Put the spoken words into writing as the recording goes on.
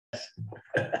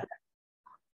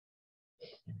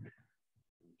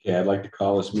Okay, I'd like to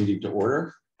call this meeting to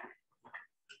order.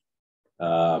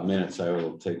 Minutes, I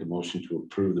will take a motion to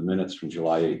approve the minutes from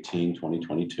July 18,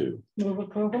 2022. Move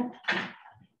approval.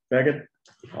 Second.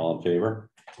 All in favor?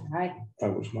 Aye. I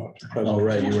was not. All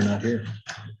right, you were not here.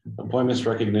 Appointments,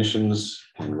 recognitions,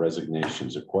 and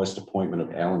resignations. Request appointment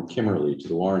of Alan Kimmerly to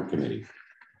the Warrant Committee.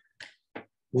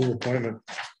 Move appointment.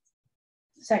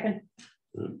 Second.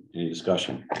 Any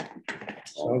discussion?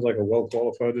 Sounds like a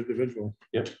well-qualified individual.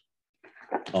 Yep.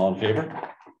 All in favor?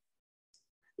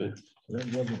 Good. That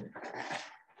wasn't it.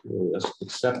 Yes,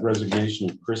 accept resignation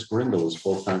of Chris Grindle as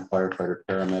full-time firefighter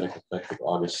paramedic effective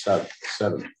August 7th,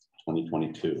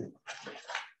 2022.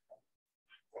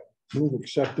 Move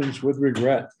acceptance with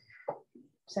regret.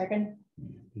 Second.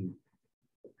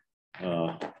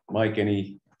 Mike,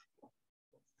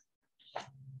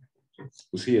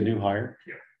 was he a new hire?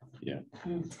 Yeah.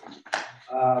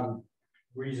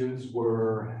 Reasons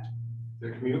were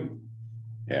the commute.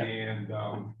 Yeah. And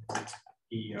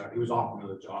he was offered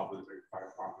another job with the fire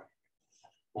department.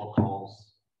 More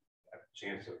calls, have a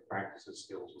chance to practice his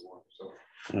skills more. So.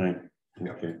 All right.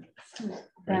 Okay.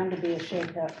 Bound to be a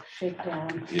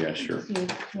shakedown. Yeah, sure.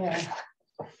 Yeah.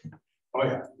 Oh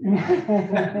yeah.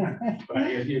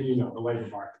 But you know the labor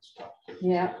market stuff. Too.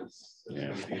 Yeah. So it's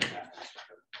gonna be a challenge.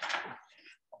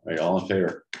 All right, all in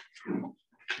favor?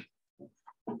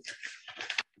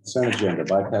 Consent agenda,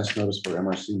 bypass notice for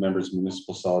MRC members,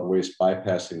 municipal solid waste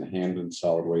bypassing the Hamden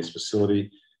solid waste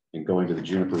facility and going to the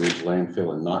Juniper Ridge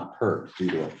landfill and not PERC due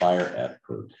to a fire at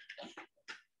PERC.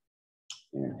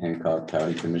 And Hancock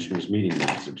County Commissioners meeting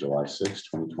minutes of July 6,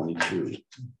 2022.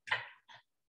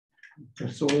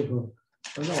 It's sort of an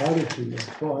oddity, a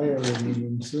fire and an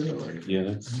incinerator. Yeah,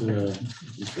 that's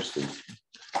interesting.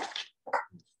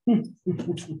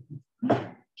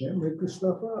 Can't make this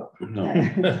stuff up. No.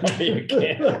 You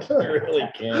can't. You really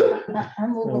can't. I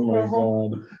move Oh my approval.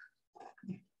 God.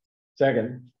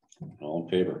 Second. All in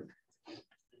favor?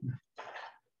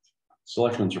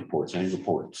 Selectmen's reports, any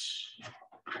reports?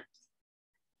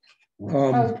 Go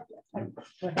ahead.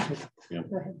 Yeah.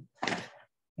 Go ahead.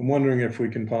 I'm wondering if we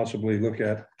can possibly look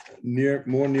at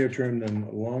more near-term than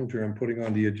long-term, putting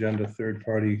on the agenda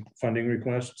third-party funding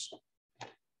requests.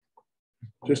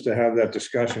 Just to have that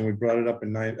discussion, we brought it up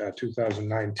in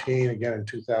 2019, again in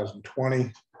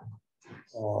 2020.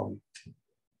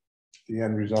 The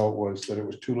end result was that it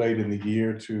was too late in the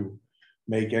year to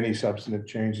make any substantive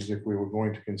changes if we were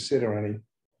going to consider any.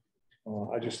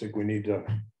 I just think we need to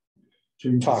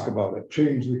talk about it.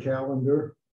 Change the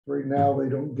calendar. Right now, they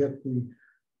don't get the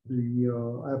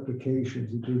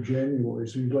applications until January.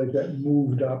 So you'd like that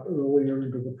moved up earlier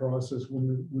into the process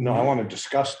when No, I want to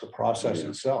discuss the process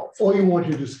itself. Oh, you want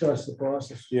to discuss the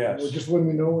process? Yes. Well, just let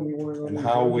me know when you want to. And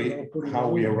how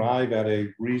we arrive at a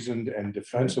reasoned and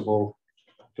defensible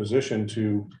position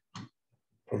to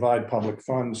provide public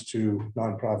funds to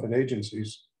nonprofit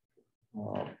agencies.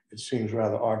 It seems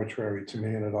rather arbitrary to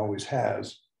me, and it always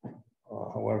has.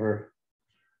 However,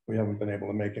 we haven't been able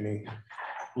to make any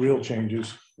real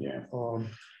changes. Yeah.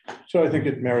 So I think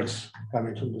it merits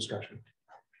having some discussion.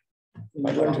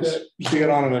 I'd like to see it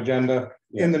on an agenda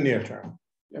in the near term.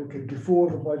 Okay, before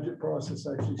the budget process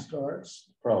actually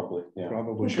starts. Probably, yeah.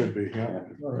 Probably should be, yeah.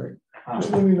 All right,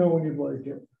 just let me know when you'd like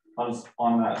it. I'll just,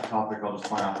 on that topic, I'll just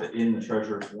point out that in the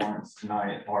treasurer's warrants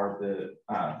tonight are the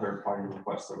third-party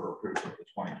requests that were approved at the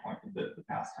 2020, the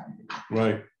past time.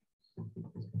 Right.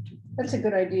 That's a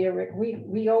good idea, Rick.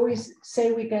 We always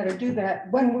say we got to do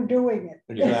that when we're doing it.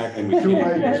 Exactly. We Too can't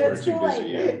late. because we're It's too too busy, late.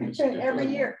 yeah. It's a good Every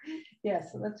point. year.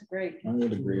 Yes, that's great. I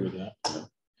would agree with that.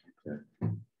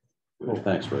 Well,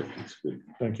 thanks, Rick. That's good.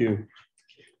 Thank you.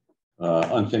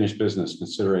 Unfinished business,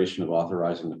 consideration of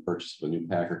authorizing the purchase of a new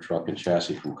Packer truck and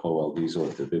chassis from Colwell Diesel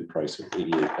at the bid price of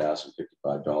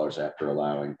 $88,055 after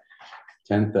allowing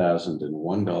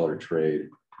 $10,001 trade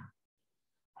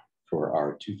for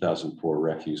our 2004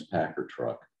 refuse Packer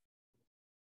truck.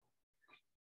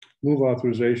 Move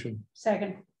authorization.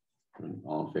 Second.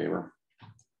 All in favor?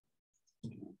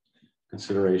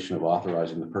 Consideration of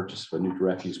authorizing the purchase of a new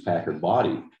refuse Packer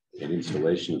body and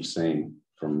installation of same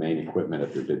from Maine Equipment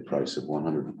at their bid price of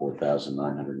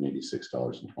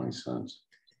 $104,986.20. So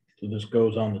this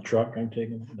goes on the truck, I'm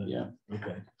taking? Yeah.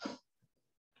 Okay.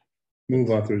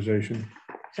 Move authorization.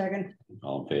 Second.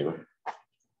 All in favor?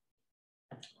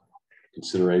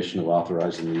 Consideration of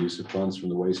authorizing the use of funds from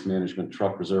the Waste Management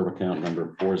Truck Reserve Account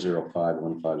number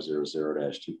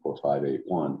 4051500-24581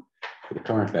 for the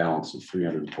current balance of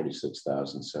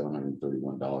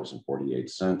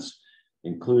 $346,731.48,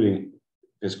 including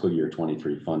fiscal year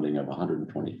 23 funding of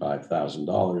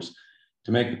 $125,000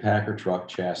 to make the Packer truck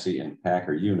chassis and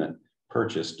Packer unit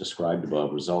purchase described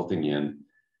above, resulting in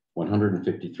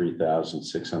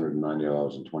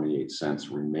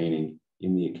 $153,690.28 remaining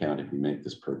in the account if you make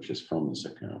this purchase from this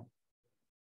account.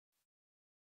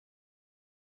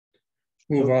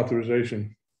 Move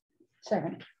authorization.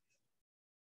 Second.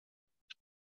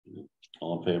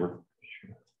 All in favor?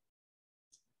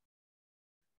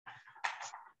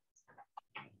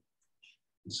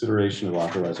 Consideration of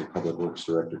authorizing Public Works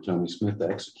Director Tony Smith to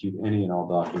execute any and all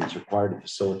documents required to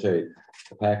facilitate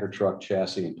the Packer truck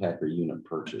chassis and Packer unit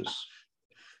purchase.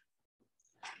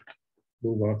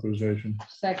 Move authorization.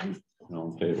 Second.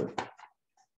 All in favor?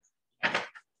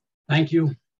 Thank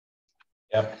you.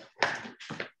 Yep.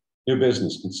 New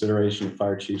business, consideration of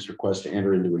fire chief's request to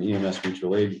enter into an EMS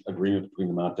mutual aid agreement between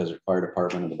the Mount Desert Fire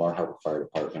Department and the Bar Harbor Fire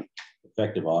Department,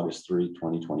 effective August 3,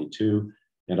 2022,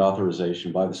 and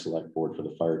authorization by the Select Board for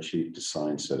the fire chief to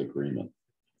sign said agreement.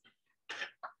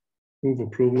 Move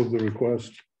approval of the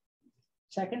request.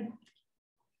 Second.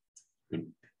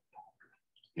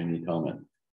 Any comment?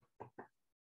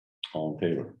 All in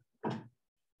favor?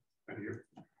 Right here.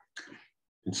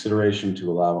 Consideration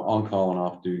to allow on-call and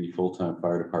off-duty full-time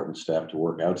fire department staff to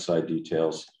work outside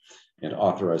details and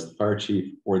authorize the fire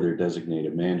chief or their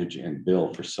designated manage and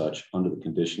bill for such under the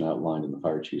condition outlined in the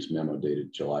fire chief's memo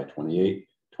dated July 28,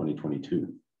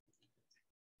 2022.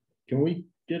 Can we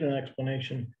get an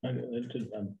explanation?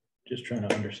 I'm just trying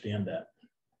to understand that.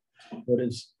 What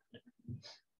is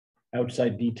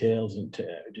outside details and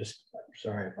just,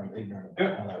 sorry if I'm ignorant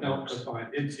of how that No, works. that's fine.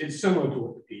 It's similar to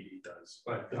what the PD does,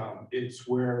 but it's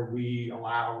where we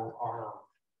allow our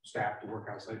staff to work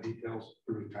outside details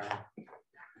through the town.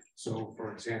 So,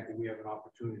 for example, we have an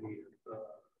opportunity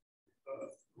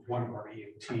one of our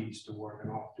EMTs to work an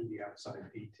off-duty outside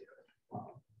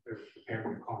detail. They're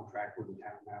preparing a contract with the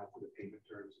town now for the payment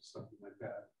terms and something like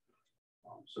that.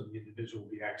 So the individual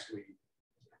will be actually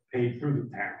paid through the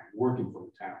town, working for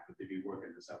the town, but they'd be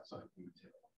working this outside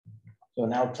detail. So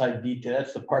an outside detail,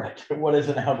 that's the part, what is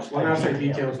an outside? Well, outside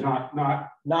detail is not Within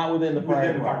the fire within the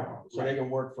fire department. department, So they can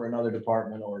work for another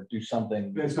department or do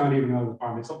something. It's not even another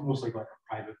department. It's almost like a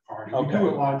private party. We Okay. do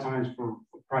it a lot of times for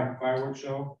private fireworks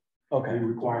show. Okay, We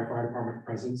require fire department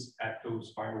presence at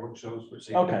those fireworks shows for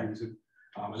safety Okay. reasons.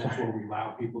 And that's where we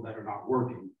allow people that are not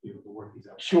working, to work these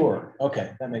out. sure.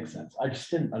 Okay, that makes sense. I just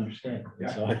didn't understand.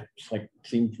 Yeah. So it's like,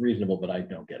 seems reasonable, but I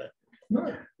don't get it.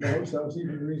 No, it sounds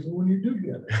even reasonable when you do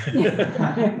get it.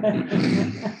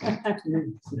 It's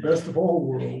the best of all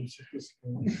worlds.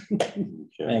 Okay.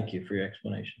 Thank you for your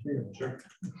explanation. Yeah. Sure.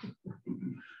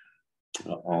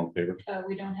 All in favor?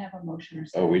 We don't have a motion or Oh,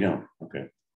 something. we don't. Okay.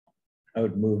 I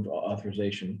would move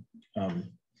authorization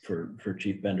for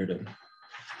Chief Bender to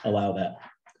allow that.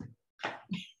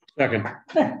 Second.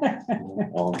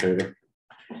 All in favor?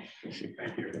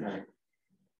 Thank you.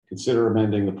 Consider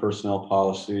amending the personnel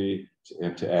policy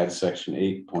to add section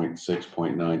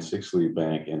 8.6.96 leave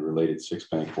bank and related 6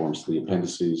 bank forms to the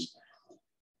appendices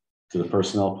to the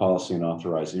personnel policy and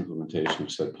authorize the implementation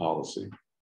of said policy.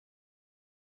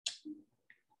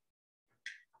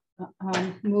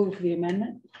 Move the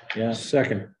amendment. Yeah.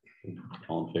 Second.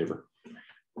 All in favor?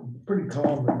 Pretty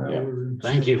common now. Yeah. We're in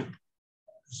Thank you.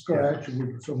 scratch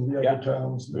with some of the Yeah. other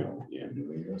towns now Yeah.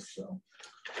 doing this, so.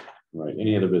 Right.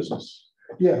 Any other business?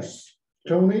 Yes,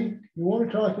 Tony, you want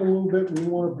to talk a little bit, we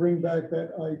want to bring back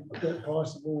that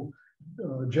possible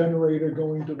generator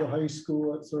going to the high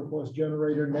school, that surplus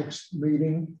generator next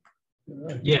meeting.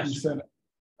 I think Yes. you said-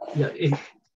 Yeah,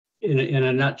 in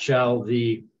a nutshell,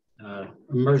 the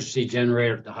emergency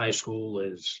generator at the high school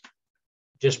is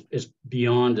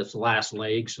beyond its last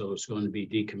leg, so it's going to be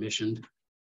decommissioned.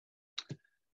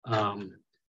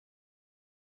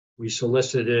 We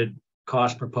solicited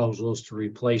cost proposals to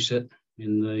replace it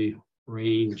in the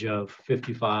range of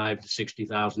 $55,000 to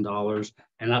 $60,000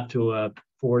 and up to a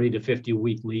 40 to 50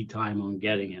 week lead time on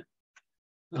getting it.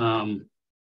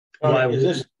 Is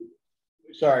this,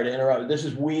 sorry to interrupt, this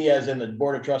is we as in the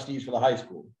Board of Trustees for the high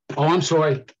school. Oh, I'm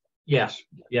sorry. Yes.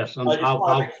 I just want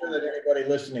to make sure that anybody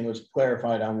listening was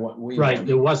clarified on what we. Right,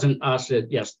 it wasn't us,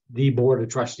 yes, the Board of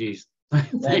Trustees.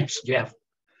 Thanks, Jeff.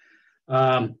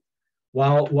 While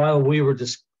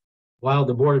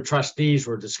the Board of Trustees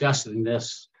were discussing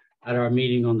this at our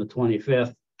meeting on the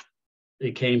 25th,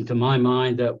 it came to my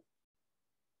mind that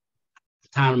the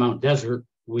town of Mount Desert,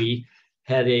 we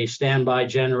had a standby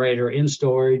generator in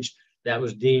storage that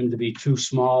was deemed to be too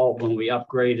small when we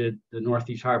upgraded the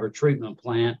Northeast Harbor treatment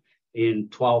plant in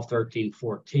 12, 13,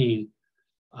 14,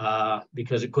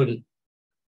 because it couldn't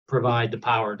provide the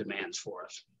power demands for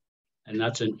us. And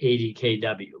that's an 80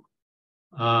 kW.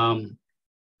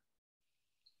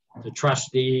 The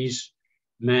trustees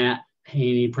Matt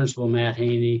Haney, Principal Matt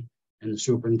Haney, and the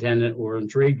superintendent were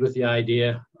intrigued with the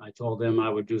idea. I told them I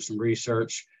would do some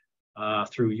research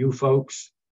through you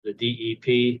folks, the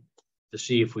DEP, to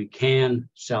see if we can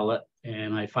sell it.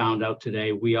 And I found out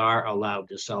today we are allowed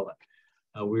to sell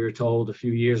it. We were told a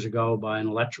few years ago by an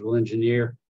electrical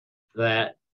engineer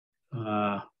that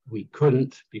we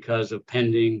couldn't because of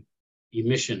pending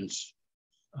emissions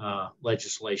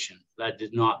legislation. That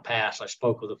did not pass. I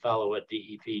spoke with a fellow at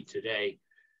DEP today,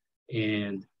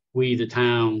 and we, the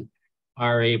town,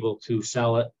 are able to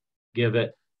sell it, give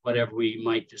it, whatever we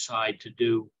might decide to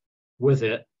do with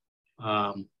it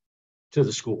to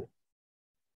the school.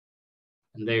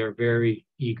 And they are very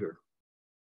eager.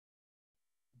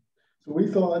 So we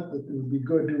thought that it would be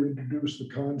good to introduce the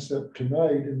concept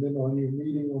tonight, and then on your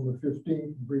meeting on the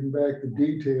 15th, bring back the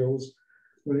details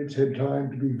when it's had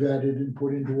time to be vetted and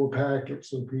put into a packet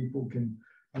so people can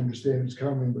understand it's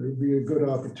coming. But it'd be a good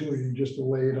opportunity just to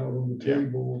lay it out on the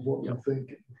table of what we're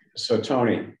thinking. So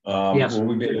Tony, Yes. will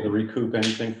we be able to recoup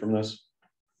anything from this?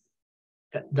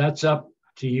 That's up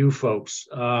to you folks.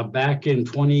 Back in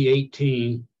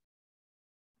 2018,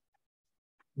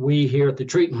 we here at the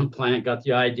treatment plant got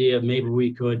the idea of maybe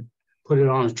we could put it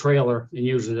on a trailer and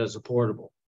use it as a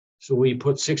portable. So we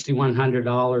put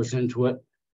 $6,100 into it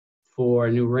for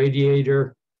a new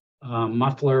radiator,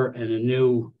 muffler, and a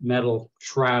new metal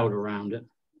shroud around it.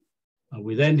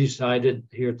 We then decided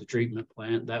here at the treatment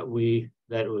plant that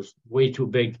it was way too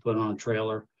big to put on a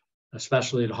trailer,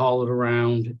 especially to haul it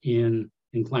around in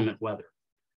inclement weather.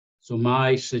 So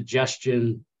my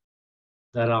suggestion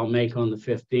that I'll make on the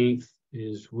 15th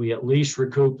is we at least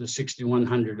recoup the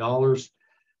 $6,100.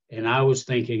 And I was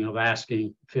thinking of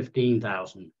asking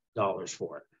 $15,000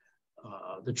 for it.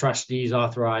 The trustees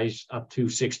authorized up to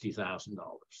 $60,000.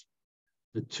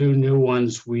 The two new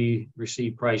ones we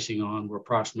received pricing on were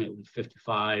approximately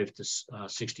 $55,000 to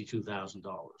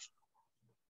 $62,000.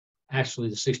 Actually,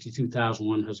 the $62,000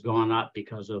 one has gone up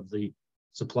because of the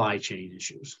supply chain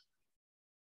issues.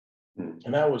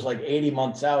 And that was like 80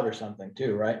 months out or something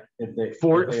too, right? If they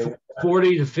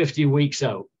 40 to 50 weeks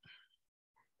out.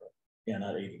 Yeah,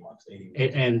 not 80 months, 80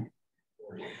 weeks. And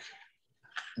 40 weeks.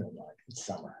 No, no, it's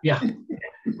summer. yeah,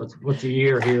 what's a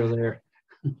year here or there?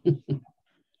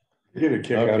 You get a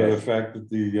kick out of Okay. the fact that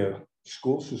the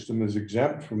school system is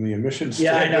exempt from the emissions.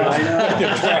 Yeah, I know, I know.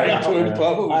 They're trying to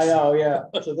impose. I know, yeah.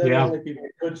 So they're the Yeah. only people who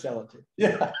could sell it to.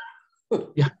 Yeah.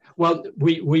 Yeah, well,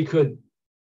 we could,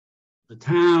 the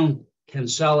town can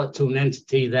sell it to an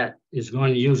entity that is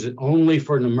going to use it only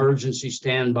for an emergency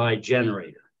standby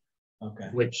generator, Okay.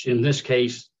 which in this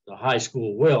case, the high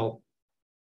school will.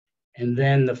 And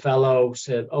then the fellow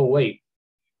said, oh, wait,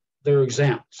 they're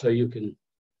exempt, so you can,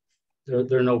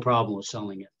 they're no problem with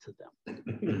selling it to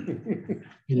them.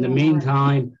 In the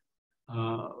meantime,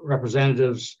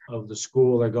 representatives of the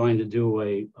school are going to do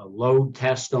a load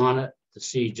test on it to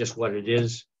see just what it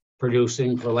is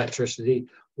producing for electricity.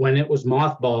 When it was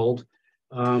mothballed,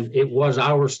 it was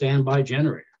our standby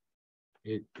generator.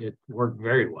 It worked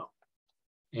very well.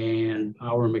 And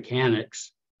our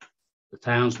mechanics, the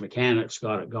town's mechanics,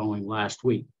 got it going last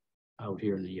week out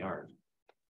here in the yard.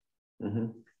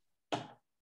 Mhm.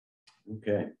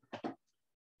 Okay.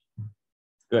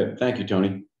 Good. Thank you,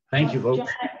 Tony. Thank you, folks.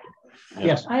 John,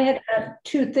 Yes. I had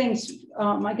two things,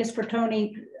 I guess for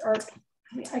Tony, or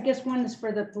I guess one is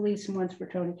for the police and one's for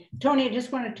Tony. Tony, I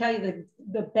just want to tell you that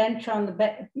the bench on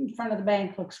the in front of the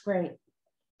bank looks great.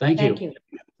 Thank you. Thank you.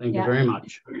 Thank you Yeah. very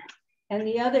much. And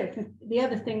the other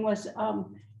thing was,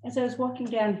 as I was walking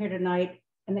down here tonight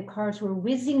and the cars were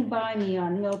whizzing by me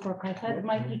on Millbrook, I thought it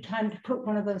might be time to put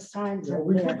one of those signs Yeah, up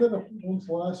we put there. that up once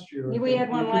last year. Yeah, we had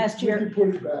one last year. We could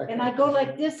put it back. And I go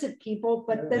like this at people,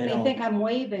 but then I they know. think I'm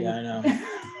waving. Yeah, I know.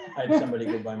 I had somebody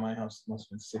go by my house, must have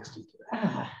been 60 today.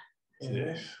 Ah,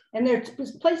 Yes. And there's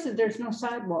places, there's no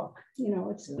sidewalk, you know,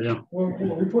 it's. Yeah. Well,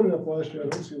 we put it up last year. I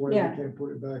don't see why we Yeah. can't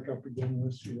put it back up again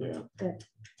this year. Good.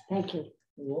 Thank you.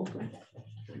 You're welcome.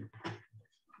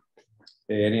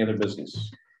 Okay, any other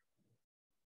business?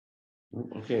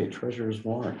 Okay, treasurer's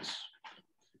warrants.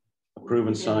 Approve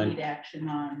and We don't sign. need action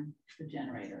on the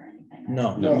generator or anything.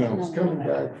 No. No, No. it's coming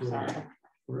back Sorry.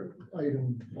 for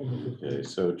item on the Okay, 15th.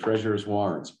 so treasurer's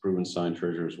warrants, approve and sign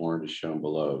treasurer's warrant is shown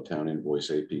below. Town invoice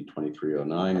AP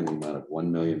 2309 in the amount of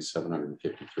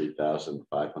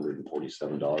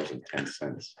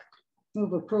 $1,753,547.10.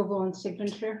 Move approval and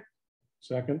signature.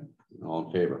 Second. All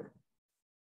in favor?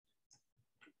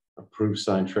 Approve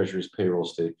signed treasurer's payroll,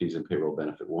 state fees and payroll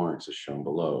benefit warrants is shown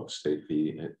below. State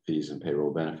fees and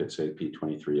payroll benefits AP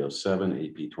 2307,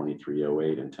 AP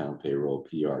 2308, and town payroll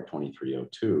PR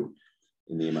 2302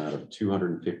 in the amount of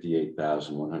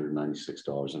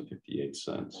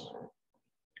 $258,196.58.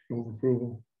 Move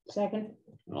approval. Second,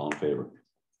 All in favor?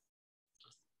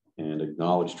 And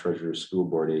acknowledge treasurer's school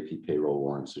board AP payroll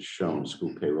warrants as shown.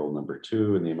 School payroll number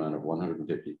 2 in the amount of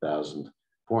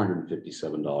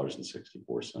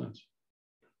 $150,457.64.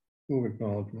 Move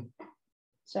acknowledgement.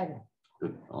 second.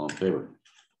 Good. All in favor?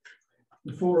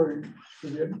 Before I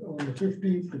forget, on the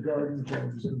 15th, the garden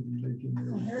club is going to be making I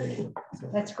heard their. it.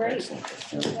 That's great.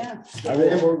 Yeah, They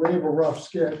have a rough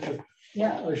sketch.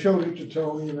 yeah. I showed it to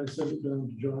Tony and I sent it down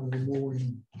to John in the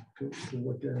morning to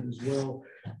look at as well.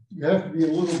 You have to be a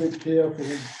little bit careful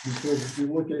because if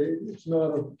you look at it, it's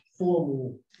not a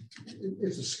formal,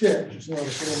 it's a sketch. It's not a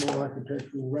formal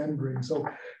architectural rendering. So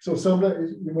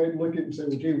sometimes you might look at it and say,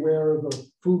 well, gee, where are the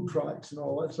food trucks and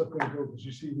all that stuff going to go? Because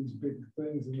you see these big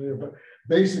things in there. But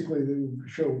basically they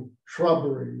show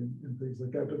shrubbery and things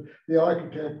like that. But the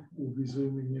architect will be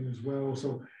zooming in as well.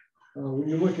 So when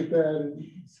you look at that and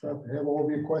start to have all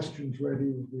your questions ready,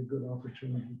 it would be a good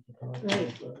opportunity to talk about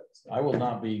that. I will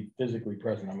not be physically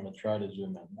present. I'm going to try to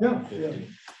zoom in. Yeah, yeah.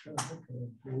 Okay.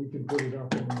 Well, we can put it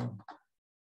up on the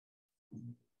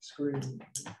screen.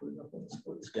 Put it up on the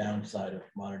split screen. Downside of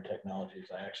modern technologies,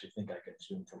 I actually think I can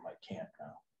zoom from my camp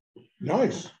now.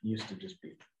 Nice. Used to just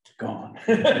be gone.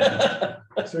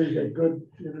 So you got good.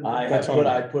 internet.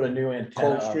 I put a new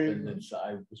antenna up Coldstream? and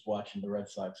I was watching the Red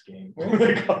Sox game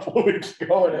a couple of weeks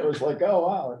ago and it was like, oh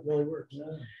wow, it really works. Yeah.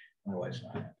 My wife's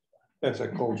not happy. That's a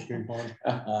Coldstream Pond.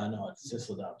 No, it's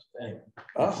Sisla Downs. Anyway.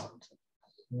 Oh,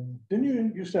 didn't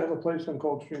you used to have a place on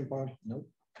Coldstream Pond? Nope.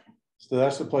 So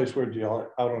that's the place where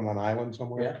you're out on an island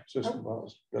somewhere? Yeah. System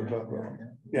Wells. Yeah. We It's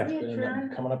been adjourn?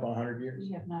 coming up on 100 years.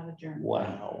 We have not adjourned.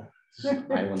 Wow.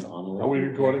 Island on the Are we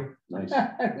recording? Nice.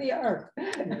 We are.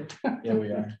 Yeah, we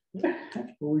are.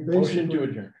 Well, we Motion to basically,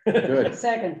 adjourn. Good.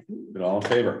 Second. Good. All in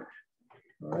favor?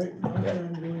 all right, now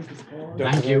I'm going to pause.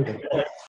 Thank you.